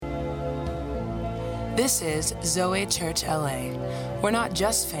This is Zoe Church LA. We're not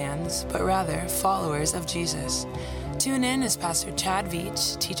just fans, but rather followers of Jesus. Tune in as Pastor Chad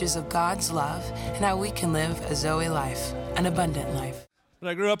Veach teaches of God's love and how we can live a Zoe life, an abundant life.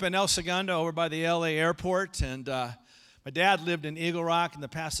 I grew up in El Segundo over by the LA airport, and my dad lived in Eagle Rock in the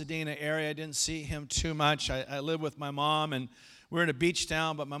Pasadena area. I didn't see him too much. I lived with my mom, and we were in a beach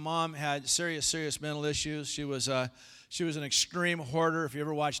town, but my mom had serious mental issues. She was an extreme hoarder. If you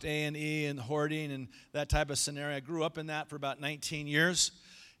ever watched A&E and hoarding and that type of scenario, I grew up in that for about 19 years.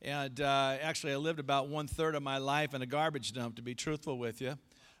 And actually, I lived about 1/3 of my life in a garbage dump, to be truthful with you.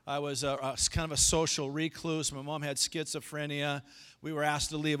 I was kind of a social recluse. My mom had schizophrenia. We were asked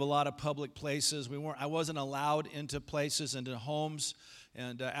to leave a lot of public places. I wasn't allowed into places, into homes,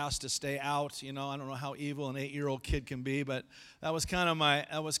 and asked to stay out. You know, I don't know how evil an 8-year-old kid can be, but that was kind of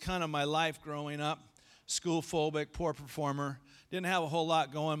my life growing up. School phobic, poor performer. Didn't have a whole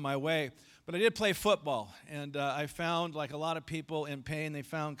lot going my way. But I did play football, and I found, like a lot of people in pain, they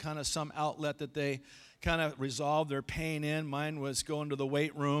found kind of some outlet that they kind of resolved their pain in. Mine was going to the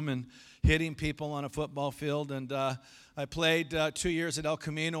weight room and hitting people on a football field. And I played 2 years at El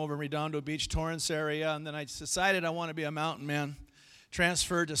Camino over in Redondo Beach, Torrance area, and then I decided I want to be a mountain man.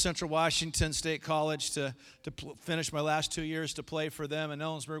 Transferred to Central Washington State College to finish my last 2 years to play for them in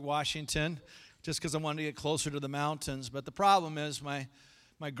Ellensburg, Washington, just because I wanted to get closer to the mountains. But the problem is my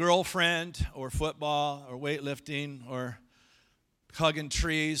girlfriend or football or weightlifting or hugging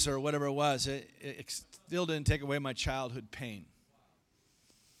trees or whatever it was, it still didn't take away my childhood pain.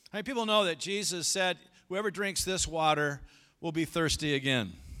 How many people know that Jesus said, whoever drinks this water will be thirsty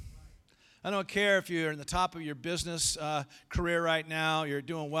again? I don't care if you're in the top of your business career right now, you're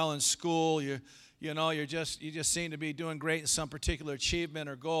doing well in school, you just seem to be doing great in some particular achievement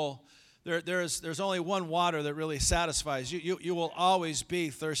or goal. There's only one water that really satisfies you. You will always be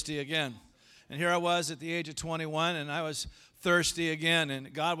thirsty again. And here I was at the age of 21, and I was thirsty again,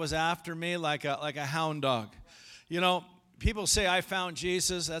 and God was after me like a hound dog. You know, people say I found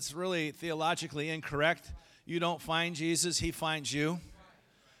Jesus. That's really theologically incorrect. You don't find Jesus, he finds you.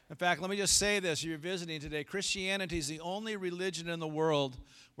 In fact, let me just say this. If you're visiting today, Christianity is the only religion in the world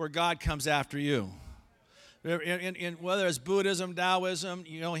where God comes after you. In whether it's Buddhism, Taoism,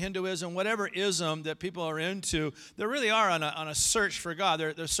 Hinduism, whatever ism that people are into, they really are on a search for God.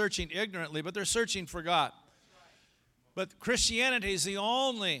 They're searching ignorantly, but they're searching for God. But Christianity is the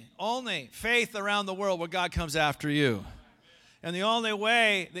only faith around the world where God comes after you. And the only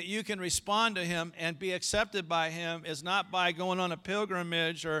way that you can respond to him and be accepted by him is not by going on a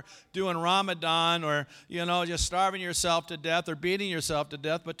pilgrimage or doing Ramadan or, just starving yourself to death or beating yourself to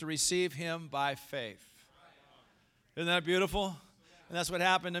death, but to receive him by faith. Isn't that beautiful? And that's what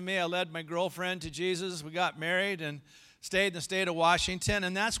happened to me. I led my girlfriend to Jesus. We got married and stayed in the state of Washington.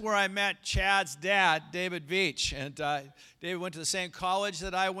 And that's where I met Chad's dad, David Veach. And David went to the same college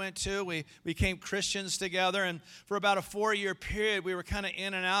that I went to. We became Christians together. And for about a 4-year period, we were kind of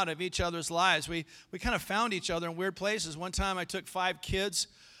in and out of each other's lives. We kind of found each other in weird places. One time I took 5 kids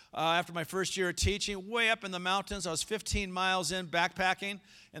after my first year of teaching, way up in the mountains. I was 15 miles in backpacking,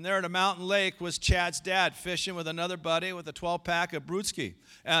 and there at a mountain lake was Chad's dad fishing with another buddy with a 12-pack of Brewski.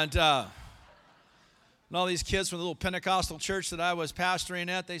 And all these kids from the little Pentecostal church that I was pastoring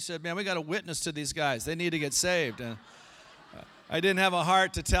at, they said, man, we got to witness to these guys. They need to get saved. And I didn't have a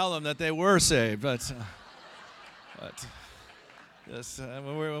heart to tell them that they were saved, but yes,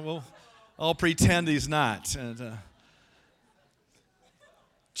 I'll pretend he's not. And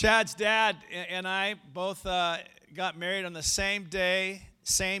Chad's dad and I both got married on the same day,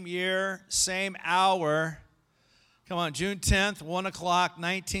 same year, same hour. Come on, June 10th, 1 o'clock,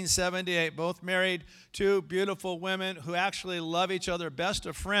 1978. Both married 2 beautiful women who actually love each other, best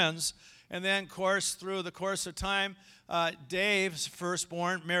of friends. And then, of course, through the course of time, Dave's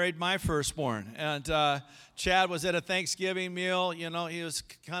firstborn married my firstborn. And Chad was at a Thanksgiving meal. He was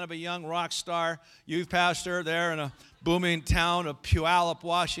kind of a young rock star youth pastor there in a booming town of Puyallup,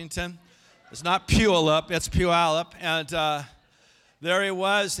 Washington. It's not Puyallup, it's Puyallup. And there he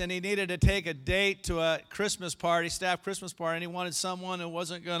was, and he needed to take a date to a Christmas party, staff Christmas party, and he wanted someone who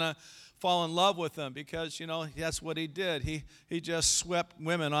wasn't going to fall in love with him because, that's what he did. He just swept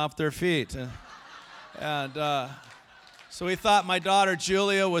women off their feet. And so he thought my daughter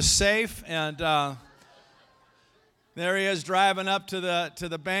Julia was safe, and there he is driving up to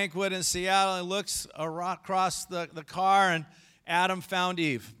the banquet in Seattle, and looks across the car, and Adam found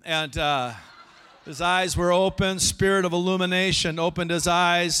Eve. And his eyes were open, spirit of illumination opened his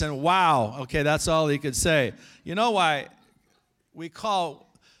eyes, and wow, okay, that's all he could say. You know why we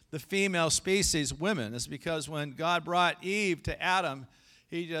call the female species women? It's because when God brought Eve to Adam,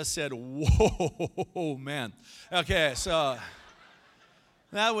 He just said, whoa, man. Okay, so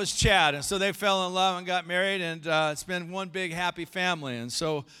that was Chad. And so they fell in love and got married, and it's been one big happy family. And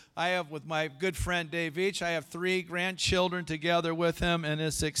so I have, with my good friend Dave Veach, I have 3 grandchildren together with him, and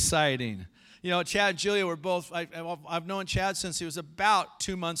it's exciting. You know, Chad and Julia were both, I've known Chad since he was about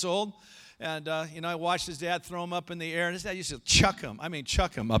 2 months old. And, I watched his dad throw him up in the air, and his dad used to chuck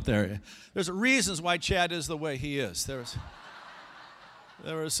him up there. There's reasons why Chad is the way he is.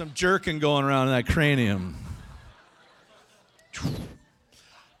 There was some jerking going around in that cranium.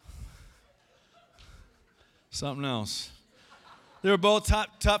 Something else. They were both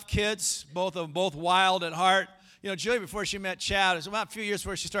tough kids, both wild at heart. You know, Julia, before she met Chad, it was about a few years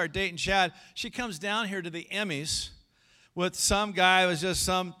before she started dating Chad, she comes down here to the Emmys with some guy who was just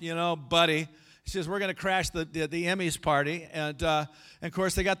some, buddy. She says, we're going to crash the Emmys party. And of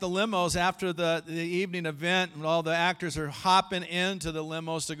course, they got the limos after the evening event, and all the actors are hopping into the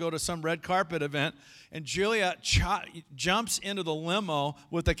limos to go to some red carpet event. And Julia jumps into the limo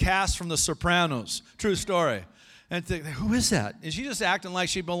with the cast from The Sopranos. True story. And think, who is that? And she just acting like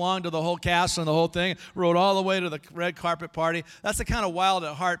she belonged to the whole cast and the whole thing, rode all the way to the red carpet party. That's the kind of wild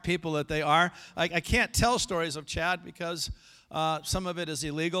at heart people that they are. I can't tell stories of Chad because some of it is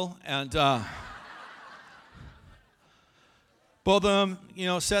illegal. And both of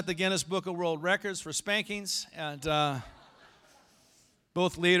them, set the Guinness Book of World Records for spankings. And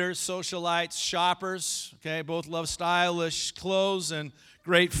both leaders, socialites, shoppers. Okay, both love stylish clothes and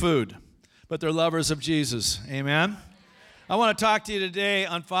great food. But they're lovers of Jesus. Amen? I want to talk to you today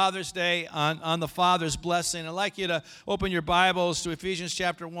on Father's Day on the Father's blessing. I'd like you to open your Bibles to Ephesians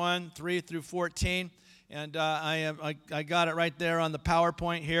chapter 1, 3 through 14. And I got it right there on the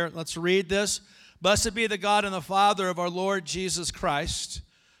PowerPoint here. Let's read this. Blessed be the God and the Father of our Lord Jesus Christ,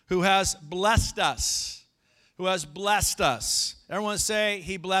 who has blessed us. Who has blessed us. Everyone say,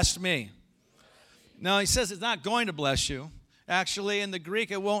 He blessed me. Now, He says it's not going to bless you. Actually, in the Greek,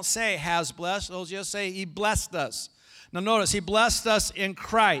 it won't say has blessed. It'll just say He blessed us. Now, notice, He blessed us in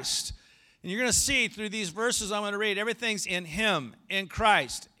Christ. And you're going to see through these verses I'm going to read, everything's in Him, in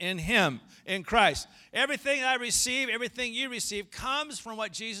Christ, in Him, in Christ. Everything I receive, everything you receive comes from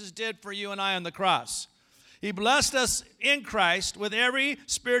what Jesus did for you and I on the cross. He blessed us in Christ with every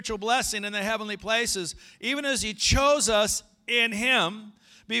spiritual blessing in the heavenly places, even as He chose us in Him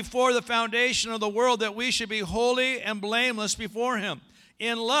before the foundation of the world, that we should be holy and blameless before Him.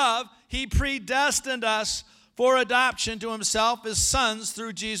 In love, He predestined us for adoption to Himself as sons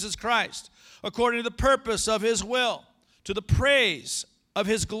through Jesus Christ, according to the purpose of His will, to the praise of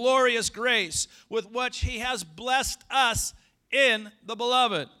His glorious grace, with which He has blessed us in the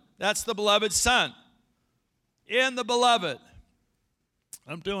Beloved. That's the Beloved Son. In the Beloved.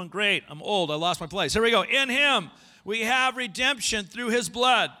 I'm doing great. I'm old. I lost my place. Here we go. In Him we have redemption through His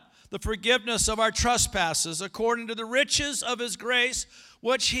blood, the forgiveness of our trespasses, according to the riches of His grace,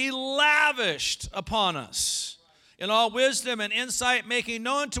 which He lavished upon us in all wisdom and insight, making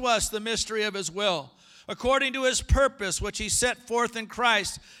known to us the mystery of His will, according to His purpose, which He set forth in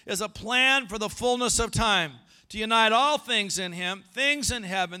Christ as a plan for the fullness of time, to unite all things in Him, things in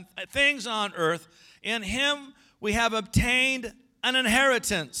heaven, things on earth. In Him we have obtained an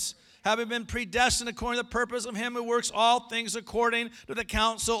inheritance, having been predestined according to the purpose of Him who works all things according to the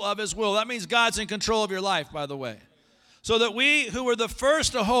counsel of His will. That means God's in control of your life, by the way. So that we who were the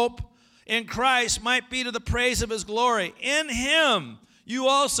first to hope in Christ might be to the praise of His glory. In Him you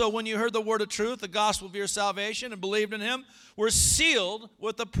also, when you heard the word of truth, the gospel of your salvation, and believed in Him, were sealed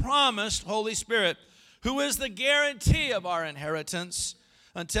with the promised Holy Spirit, who is the guarantee of our inheritance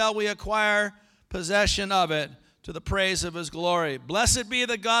until we acquire possession of it, to the praise of His glory. Blessed be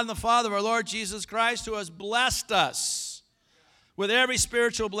the God and the Father of our Lord Jesus Christ, who has blessed us with every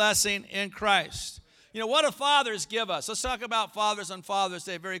spiritual blessing in Christ. What do fathers give us? Let's talk about fathers on Father's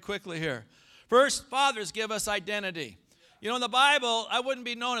Day very quickly here. First, fathers give us identity. In the Bible, I wouldn't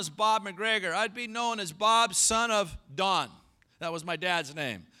be known as Bob MacGregor. I'd be known as Bob, son of Don. That was my dad's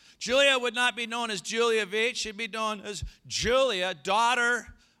name. Julia would not be known as Julia Veach. She'd be known as Julia, daughter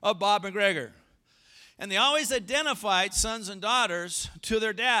of Bob MacGregor. And they always identified sons and daughters to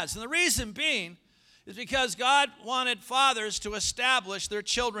their dads. And the reason being is because God wanted fathers to establish their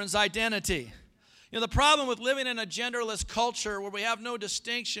children's identity. The problem with living in a genderless culture where we have no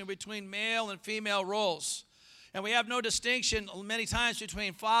distinction between male and female roles, and we have no distinction many times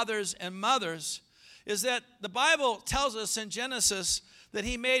between fathers and mothers, is that the Bible tells us in Genesis that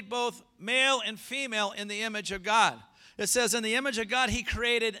He made both male and female in the image of God. It says in the image of God He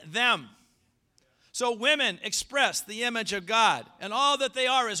created them. So women express the image of God, and all that they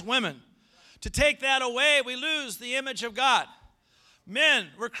are is women. To take that away, we lose the image of God. Men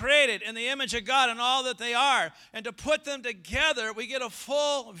were created in the image of God and all that they are. And to put them together, we get a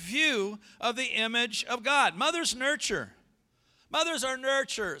full view of the image of God. Mothers nurture. Mothers are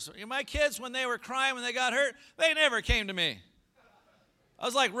nurturers. My kids, when they were crying, when they got hurt, they never came to me. I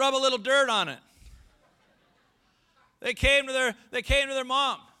was like, rub a little dirt on it. They came to their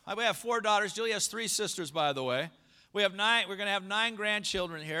mom. We have 4 daughters. Julie has 3 sisters, by the way. We're going to have 9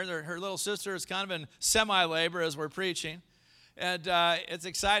 grandchildren here. Her little sister is kind of in semi-labor as we're preaching. And it's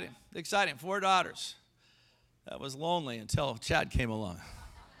exciting, 4 daughters. That was lonely until Chad came along.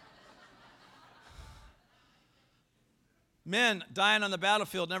 Men dying on the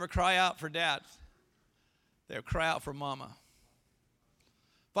battlefield never cry out for dad. They cry out for mama.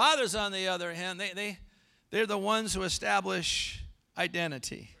 Fathers, on the other hand, they're the ones who establish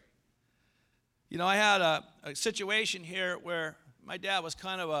identity. You know, I had a situation here where my dad was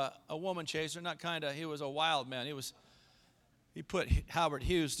kind of a woman chaser. Not kind of, he was a wild man. He put Howard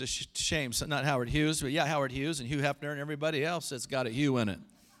Hughes to shame. So not Howard Hughes, but yeah, Howard Hughes and Hugh Hefner and everybody else that's got a Hugh in it.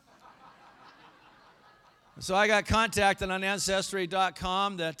 So I got contacted on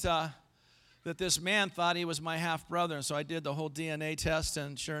Ancestry.com that this man thought he was my half-brother. And so I did the whole DNA test,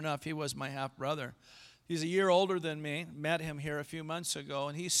 and sure enough, he was my half-brother. He's a year older than me. Met him here a few months ago,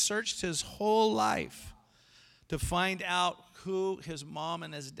 and he searched his whole life to find out who his mom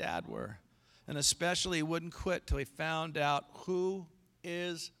and his dad were. And especially, he wouldn't quit till he found out who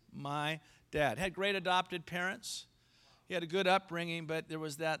is my dad. Had great adopted parents. He had a good upbringing, but there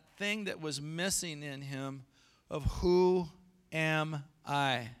was that thing that was missing in him of who am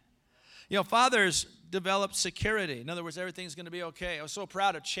I? You know, fathers develop security. In other words, everything's going to be okay. I was so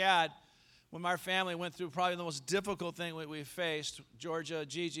proud of Chad when our family went through probably the most difficult thing we faced,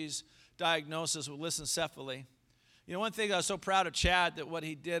 Gigi's diagnosis with lissencephaly. You know, one thing I was so proud of Chad, that what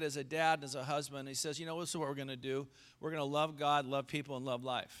he did as a dad and as a husband, he says, you know, this is what we're going to do. We're going to love God, love people, and love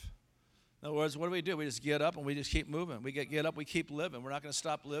life. In other words, what do? We just get up and we just keep moving. We get up, we keep living. We're not going to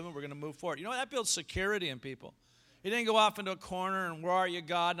stop living. We're going to move forward. You know, that builds security in people. He didn't go off into a corner and, where are you,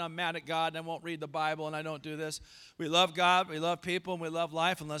 God? And I'm mad at God, and I won't read the Bible, and I don't do this. We love God, we love people, and we love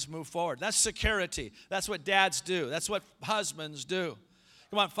life, and let's move forward. That's security. That's what dads do. That's what husbands do.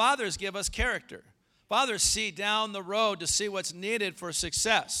 Come on, fathers give us character. Fathers see down the road to see what's needed for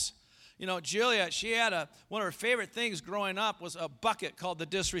success. You know, Julia, she had one of her favorite things growing up was a bucket called the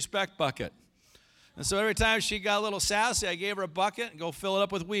disrespect bucket. And so every time she got a little sassy, I gave her a bucket and go fill it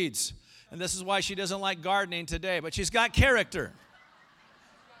up with weeds. And this is why she doesn't like gardening today. But she's got character.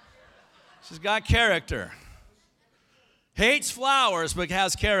 She's got character. Hates flowers, but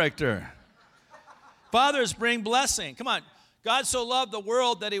has character. Fathers bring blessing. Come on. God so loved the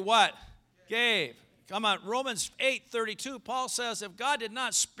world that he what? Gave. Come on. Romans 8:32, Paul says, if God did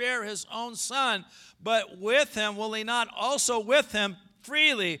not spare his own son, but with him, will he not also with him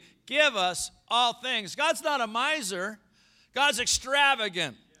freely give us all things? God's not a miser. God's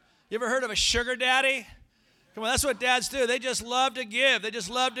extravagant. You ever heard of a sugar daddy? Come on, that's what dads do. They just love to give. They just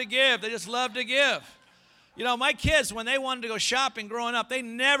love to give. They just love to give. You know, my kids, when they wanted to go shopping growing up, they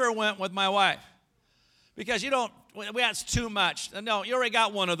never went with my wife. Because that's too much. No, you already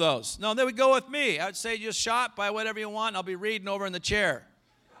got one of those. No, they would go with me. I would say, just shop, buy whatever you want. I'll be reading over in the chair.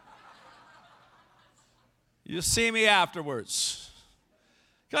 You'll see me afterwards.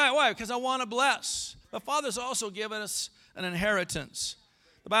 Why? Because I want to bless. But Father's also given us an inheritance.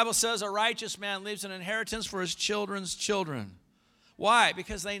 The Bible says a righteous man leaves an inheritance for his children's children. Why?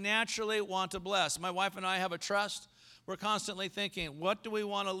 Because they naturally want to bless. My wife and I have a trust. We're constantly thinking, what do we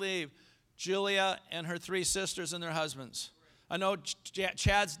want to leave Julia and her 3 sisters and their husbands? I know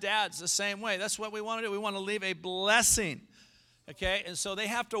Chad's dad's the same way. That's what we want to do. We want to leave a blessing. Okay? And so they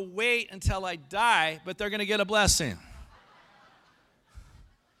have to wait until I die, but they're going to get a blessing.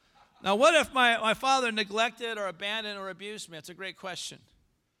 Now, what if my father neglected or abandoned or abused me? It's a great question.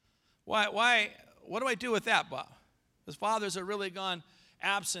 Why? What do I do with that, Bob? Because fathers are really gone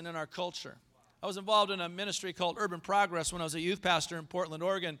absent in our culture. I was involved in a ministry called Urban Progress when I was a youth pastor in Portland,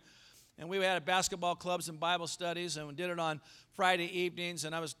 Oregon. And we had basketball clubs and Bible studies, and we did it on Friday evenings.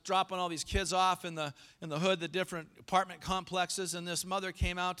 And I was dropping all these kids off in the hood, the different apartment complexes. And this mother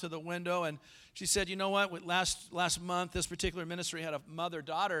came out to the window, and she said, you know what? Last month, this particular ministry had a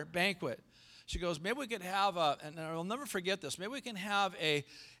mother-daughter banquet. She goes, maybe we could have and I'll never forget this, maybe we can have a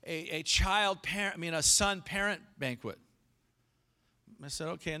son parent banquet. I said,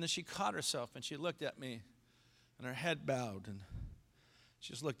 okay. And then she caught herself and she looked at me and her head bowed and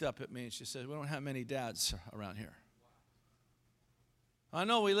she just looked up at me and she said, we don't have many dads around here. I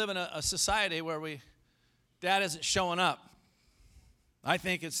know we live in a society where dad isn't showing up. I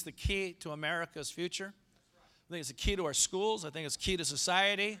think it's the key to America's future. think it's a key to our schools. I think it's key to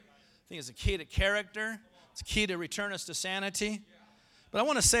society. I think it's a key to character. It's a key to return us to sanity. But I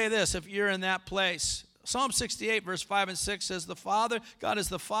want to say this, if you're in that place. Psalm 68, verse 5 and 6 says, God is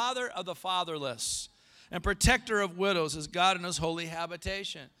the father of the fatherless and protector of widows is God in his holy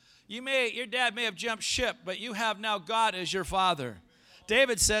habitation. Your dad may have jumped ship, but you have now God as your father.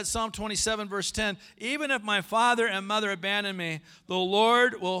 David said, Psalm 27, verse 10, even if my father and mother abandon me, the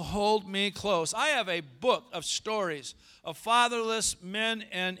Lord will hold me close. I have a book of stories of fatherless men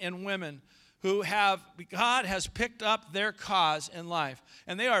and women who God has picked up their cause in life.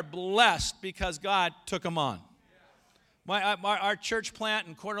 And they are blessed because God took them on. Our church plant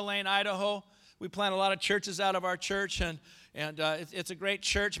in Coeur d'Alene, Idaho, we plant a lot of churches out of our church, and it's a great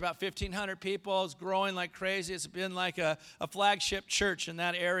church, about 1,500 people. It's growing like crazy. It's been like a flagship church in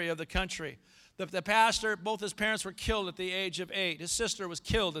that area of the country. The pastor, both his parents were killed at the age of 8. His sister was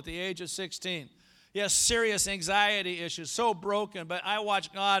killed at the age of 16. He has serious anxiety issues, so broken. But I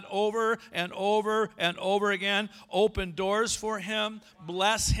watched God over and over and over again open doors for him,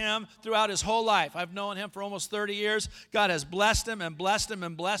 bless him throughout his whole life. I've known him for almost 30 years. God has blessed him and blessed him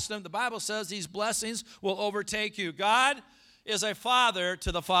and blessed him. The Bible says these blessings will overtake you. God is a father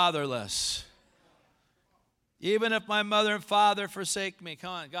to the fatherless. Even if my mother and father forsake me,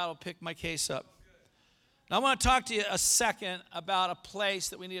 come on, God will pick my case up. Now, I want to talk to you a second about a place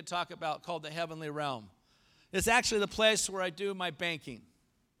that we need to talk about called the heavenly realm. It's actually the place where I do my banking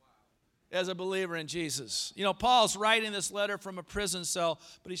as a believer in Jesus. You know, Paul's writing this letter from a prison cell,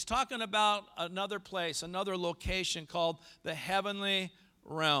 but he's talking about another place, another location called the heavenly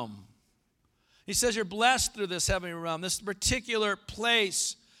realm. He says you're blessed through this heavenly realm. This particular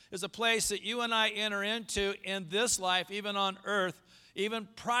place is a place that you and I enter into in this life, even on earth, even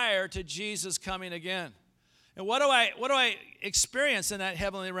prior to Jesus coming again. And what do I experience in that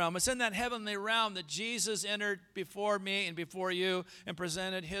heavenly realm? It's in that heavenly realm that Jesus entered before me and before you and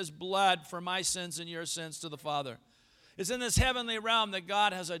presented his blood for my sins and your sins to the Father. It's in this heavenly realm that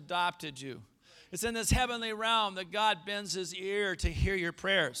God has adopted you. It's in this heavenly realm that God bends his ear to hear your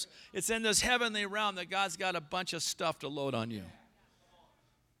prayers. It's in this heavenly realm that God's got a bunch of stuff to load on you.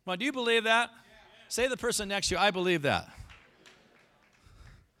 Well, do you believe that? Say to the person next to you, I believe that.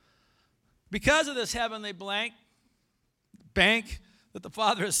 Because of this heavenly bank that the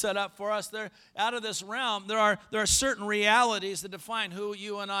Father has set up for us, out of this realm, there are certain realities that define who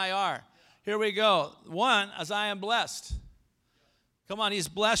you and I are. Here we go. One, as I am blessed. Come on, he's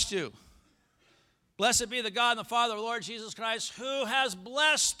blessed you. Blessed be the God and the Father of the Lord Jesus Christ, who has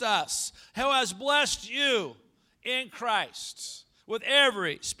blessed us, who has blessed you in Christ with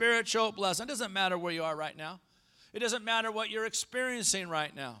every spiritual blessing. It doesn't matter where you are right now. It doesn't matter what you're experiencing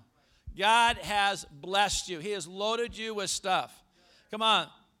right now. God has blessed you. He has loaded you with stuff. Come on.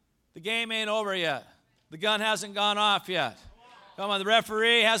 The game ain't over yet. The gun hasn't gone off yet. Come on. The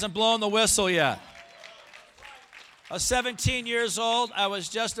referee hasn't blown the whistle yet. I was 17 years old. I was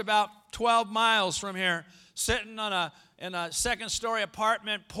just about 12 miles from here, sitting in a second-story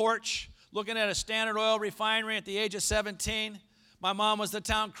apartment porch, looking at a Standard Oil refinery at the age of 17. My mom was the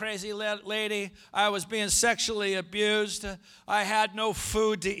town crazy lady. I was being sexually abused. I had no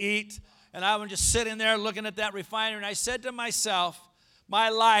food to eat. And I was just sitting there looking at that refinery. And I said to myself, my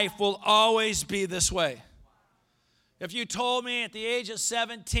life will always be this way. If you told me at the age of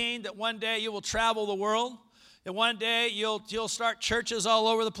 17 that one day you will travel the world, that one day you'll start churches all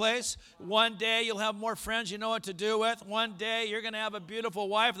over the place, one day you'll have more friends you know what to do with, one day you're going to have a beautiful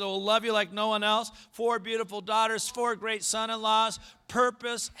wife that will love you like no one else, 4 beautiful daughters, 4 great son-in-laws,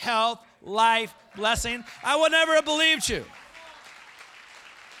 purpose, health, life, blessing, I would never have believed you.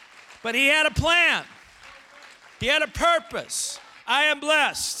 But he had a plan. He had a purpose. I am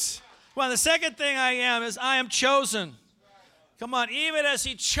blessed. Well, the second thing I am is I am chosen. Come on, even as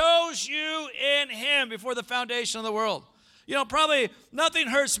he chose you in him before the foundation of the world. You know, probably nothing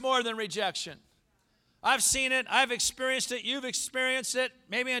hurts more than rejection. I've seen it. I've experienced it. You've experienced it,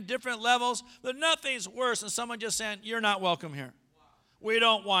 maybe on different levels. But nothing's worse than someone just saying, you're not welcome here. We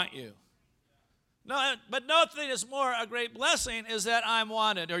don't want you. No, but nothing is more a great blessing is that I'm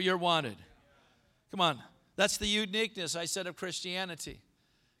wanted or you're wanted. Come on. That's the uniqueness, I said, of Christianity.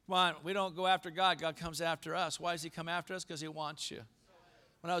 Come on, we don't go after God. God comes after us. Why does he come after us? Because he wants you.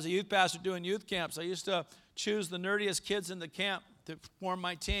 When I was a youth pastor doing youth camps, I used to choose the nerdiest kids in the camp to form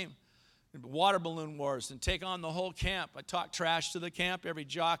my team. Water balloon wars and take on the whole camp. I talk trash to the camp, every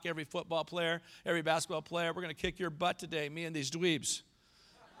jock, every football player, every basketball player. We're going to kick your butt today, me and these dweebs.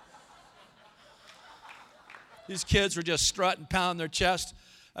 These kids were just strutting, pounding their chest.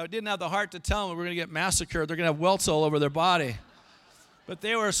 I didn't have the heart to tell them we were going to get massacred. They're going to have welts all over their body. But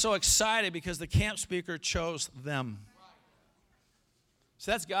they were so excited because the camp speaker chose them.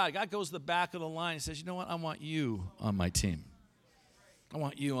 So that's God. God goes to the back of the line and says, you know what? I want you on my team. I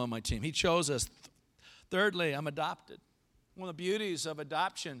want you on my team. He chose us. Thirdly, I'm adopted. One of the beauties of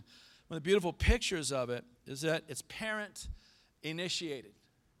adoption, one of the beautiful pictures of it, is that it's parent initiated.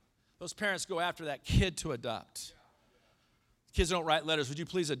 Those parents go after that kid to adopt. Kids don't write letters, would you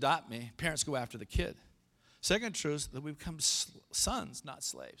please adopt me? Parents go after the kid. Second truth, that we become sons, not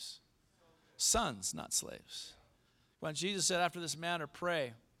slaves. Sons, not slaves. When Jesus said, after this manner,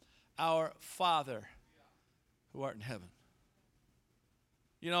 pray, our Father who art in heaven.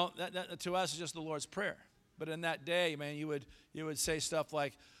 You know, that to us is just the Lord's Prayer. But in that day, man, you would say stuff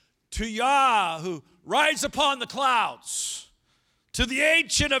like, to Yah who rides upon the clouds, to the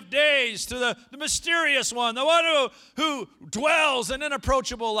Ancient of Days, to the mysterious one, the one who dwells in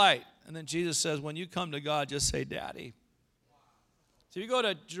inapproachable light. And then Jesus says, when you come to God, just say, Daddy. So if you go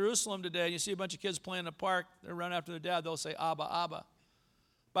to Jerusalem today and you see a bunch of kids playing in the park, they're running after their dad, they'll say, Abba, Abba.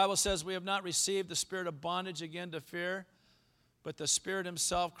 The Bible says we have not received the spirit of bondage again to fear, but the Spirit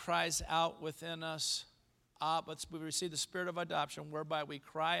himself cries out within us, Abba. We receive the spirit of adoption, whereby we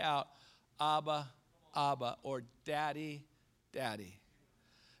cry out, Abba, Abba, or Daddy, Daddy.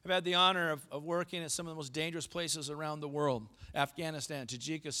 I've had the honor of working at some of the most dangerous places around the world, Afghanistan,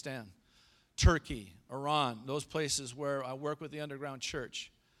 Tajikistan, Turkey, Iran, those places where I work with the underground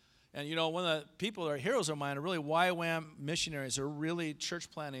church. And you know, one of the people that are heroes of mine are really YWAM missionaries who are really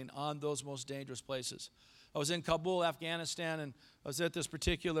church planting on those most dangerous places. I was in Kabul, Afghanistan, and I was at this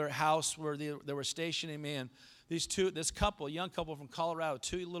particular house where they were stationing me, and this couple, young couple from Colorado,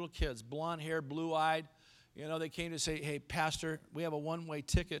 two little kids, blonde hair, blue-eyed, you know, they came to say, hey, Pastor, we have a one-way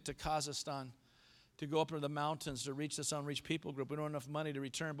ticket to Kazakhstan to go up into the mountains to reach this unreached people group. We don't have enough money to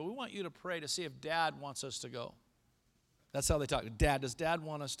return, but we want you to pray to see if Dad wants us to go. That's how they talk. Dad, does Dad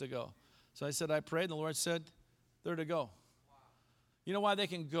want us to go? So I said, I prayed, and the Lord said, they're to go. You know why they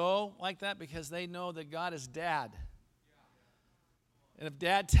can go like that? Because they know that God is Dad. And if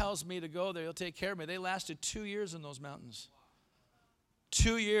Dad tells me to go there, he'll take care of me. They lasted 2 years in those mountains.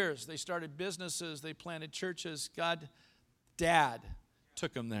 2 years. They started businesses. They planted churches. Dad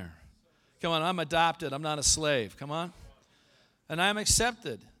took them there. Come on, I'm adopted. I'm not a slave. Come on. And I'm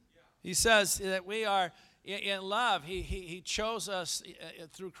accepted. He says that we are in love. He chose us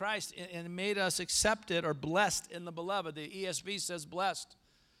through Christ and made us accepted or blessed in the beloved. The ESV says blessed.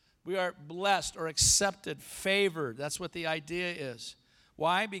 We are blessed or accepted, favored. That's what the idea is.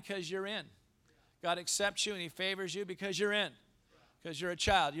 Why? Because you're in. God accepts you and he favors you because you're in. Because you're a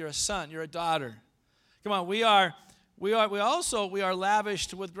child, you're a son, you're a daughter. Come on, we are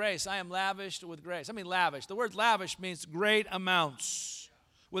lavished with grace. I am lavished with grace. I mean lavish. The word lavish means great amounts,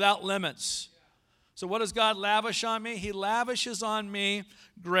 without limits. So what does God lavish on me? He lavishes on me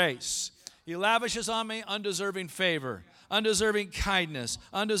grace. He lavishes on me undeserving favor, undeserving kindness,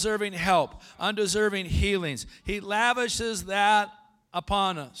 undeserving help, undeserving healings. He lavishes that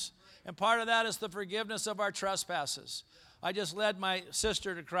upon us. And part of that is the forgiveness of our trespasses. I just led my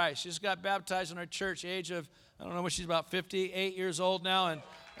sister to Christ. She just got baptized in our church, age of, I don't know what she's about, 58 years old now,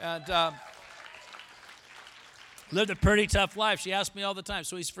 and lived a pretty tough life. She asked me all the time,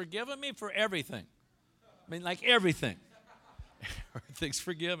 so he's forgiven me for everything. I mean, like everything. Everything's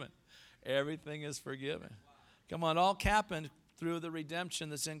forgiven. Everything is forgiven. Come on, all happened through the redemption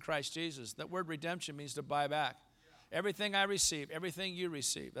that's in Christ Jesus. That word redemption means to buy back. Everything I receive, everything you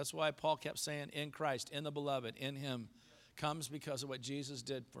receive. That's why Paul kept saying, in Christ, in the beloved, in him, comes because of what Jesus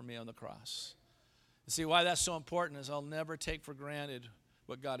did for me on the cross. And see, why that's so important is I'll never take for granted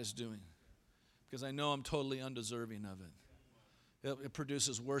what God is doing, because I know I'm totally undeserving of it. It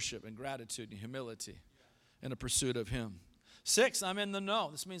produces worship and gratitude and humility and a pursuit of him. 6, I'm in the know.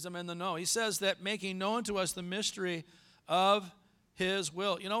 This means I'm in the know. He says that making known to us the mystery of his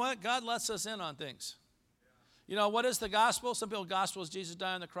will. You know what? God lets us in on things. You know, what is the gospel? Some people, gospel is Jesus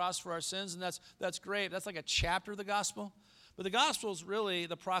died on the cross for our sins, and that's great. That's like a chapter of the gospel. But the gospel is really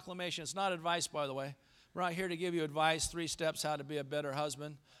the proclamation. It's not advice, by the way. We're not here to give you advice, 3 steps how to be a better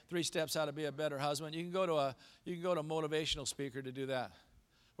husband, 3 steps how to be a better husband. You can go to a motivational speaker to do that.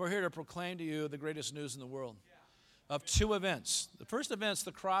 We're here to proclaim to you the greatest news in the world of 2 events. The first event's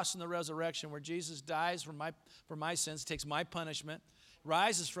the cross and the resurrection, where Jesus dies for my sins, takes my punishment,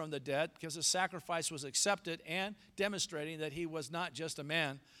 rises from the dead because the sacrifice was accepted, and demonstrating that he was not just a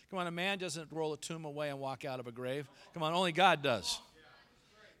man. Come on, a man doesn't roll a tomb away and walk out of a grave. Come on, only God does.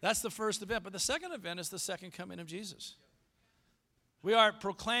 That's the first event. But the second event is the second coming of Jesus. We are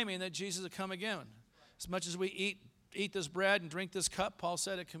proclaiming that Jesus will come again. As much as we eat this bread and drink this cup, Paul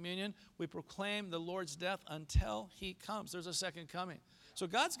said at communion, we proclaim the Lord's death until he comes. There's a second coming. So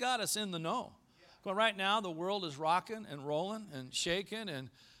God's got us in the know. Well, right now, the world is rocking and rolling and shaking and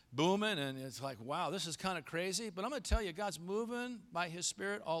booming, and it's like, wow, this is kind of crazy. But I'm going to tell you, God's moving by his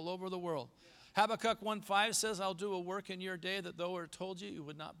Spirit all over the world. Habakkuk 1:5 says, I'll do a work in your day that though it told you, you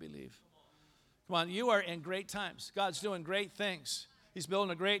would not believe. Come on, you are in great times. God's doing great things. He's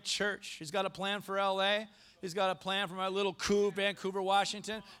building a great church. He's got a plan for L.A. He's got a plan for my little coup, Vancouver,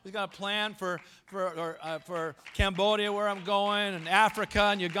 Washington. He's got a plan for Cambodia, where I'm going, and Africa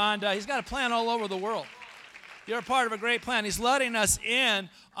and Uganda. He's got a plan all over the world. You're a part of a great plan. He's letting us in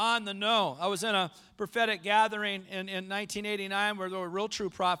on the know. I was in a prophetic gathering in 1989 where there were real true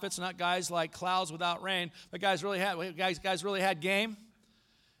prophets, not guys like clouds without rain, but guys really had game.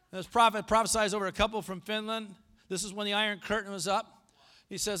 And this prophet prophesies over a couple from Finland. This is when the Iron Curtain was up.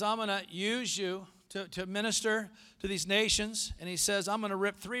 He says, I'm going to use you to minister to these nations, and he says, I'm going to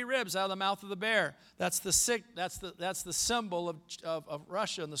rip 3 ribs out of the mouth of the bear. That's the symbol of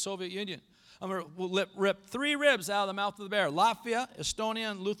Russia and the Soviet Union. I'm going to rip 3 ribs out of the mouth of the bear. Latvia,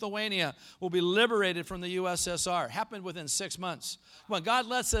 Estonia, and Lithuania will be liberated from the USSR. Happened within 6 months. When God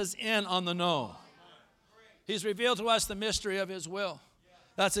lets us in on the know, he's revealed to us the mystery of his will.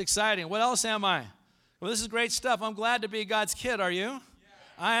 That's exciting. What else am I? Well, this is great stuff. I'm glad to be God's kid. Are you?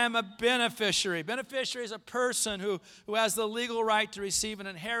 I am a beneficiary. Beneficiary is a person who has the legal right to receive an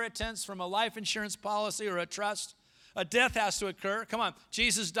inheritance from a life insurance policy or a trust. A death has to occur. Come on.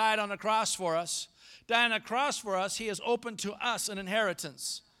 Jesus died on the cross for us. Dying on the cross for us, he has opened to us an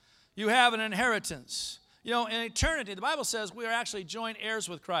inheritance. You have an inheritance. You know, in eternity, the Bible says we are actually joint heirs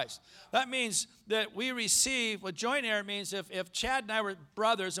with Christ. That means that we receive, what joint heir means, if Chad and I were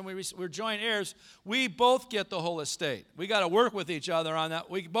brothers and we're joint heirs, we both get the whole estate. We got to work with each other on that.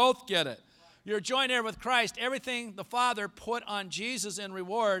 We both get it. You're joint heir with Christ. Everything the Father put on Jesus in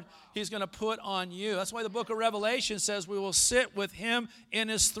reward, he's going to put on you. That's why the book of Revelation says we will sit with him in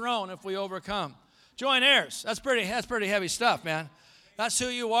his throne if we overcome. Joint heirs. That's pretty heavy stuff, man. That's who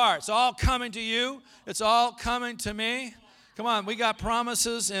you are. It's all coming to you. It's all coming to me. Come on, we got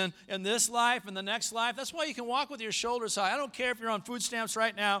promises in this life and the next life. That's why you can walk with your shoulders high. I don't care if you're on food stamps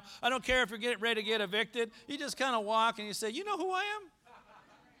right now. I don't care if you're getting ready to get evicted. You just kind of walk and you say, you know who I am?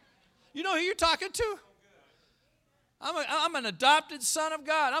 You know who you're talking to? I'm an adopted son of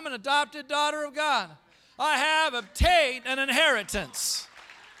God. I'm an adopted daughter of God. I have obtained an inheritance.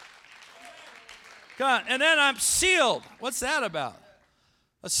 God, and then I'm sealed. What's that about?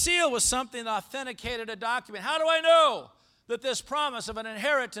 A seal was something that authenticated a document. How do I know that this promise of an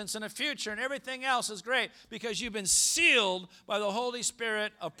inheritance and a future and everything else is great? Because you've been sealed by the Holy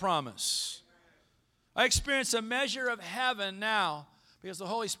Spirit of promise. I experience a measure of heaven now because the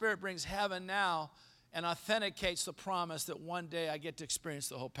Holy Spirit brings heaven now and authenticates the promise that one day I get to experience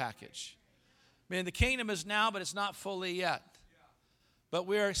the whole package. I mean, the kingdom is now, but it's not fully yet. But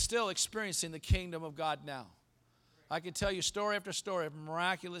we are still experiencing the kingdom of God now. I can tell you story after story of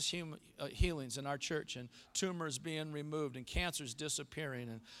miraculous healings in our church and tumors being removed and cancers disappearing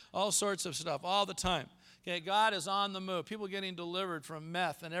and all sorts of stuff all the time. Okay, God is on the move. People getting delivered from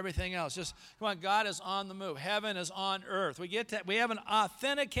meth and everything else. Just, come on, God is on the move. Heaven is on earth. We have an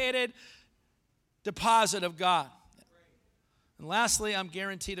authenticated deposit of God. And lastly, I'm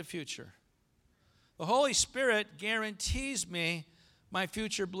guaranteed a future. The Holy Spirit guarantees me my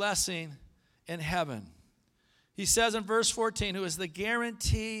future blessing in heaven. He says in verse 14, who is the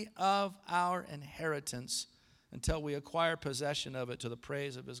guarantee of our inheritance until we acquire possession of it to the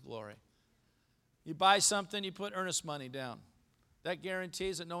praise of his glory. You buy something, you put earnest money down. That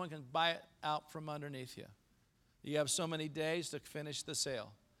guarantees that no one can buy it out from underneath you. You have so many days to finish the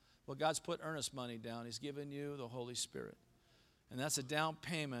sale. Well, God's put earnest money down. He's given you the Holy Spirit. And that's a down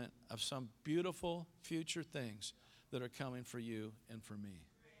payment of some beautiful future things that are coming for you and for me.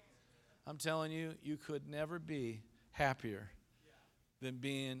 I'm telling you, you could never be happier than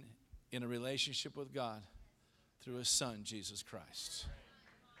being in a relationship with God through his Son, Jesus Christ.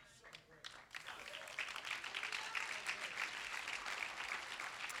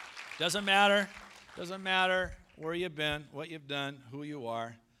 Doesn't matter where you've been, what you've done, who you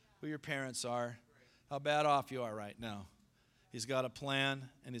are, who your parents are, how bad off you are right now. He's got a plan,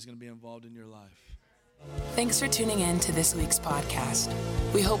 and he's going to be involved in your life. Thanks for tuning in to this week's podcast.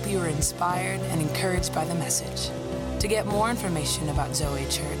 We hope you were inspired and encouraged by the message. To get more information about Zoe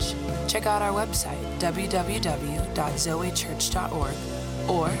Church, check out our website, www.zoechurch.org,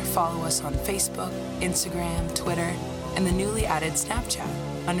 or follow us on Facebook, Instagram, Twitter, and the newly added Snapchat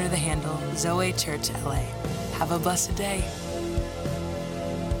under the handle Zoe Church LA. Have a blessed day.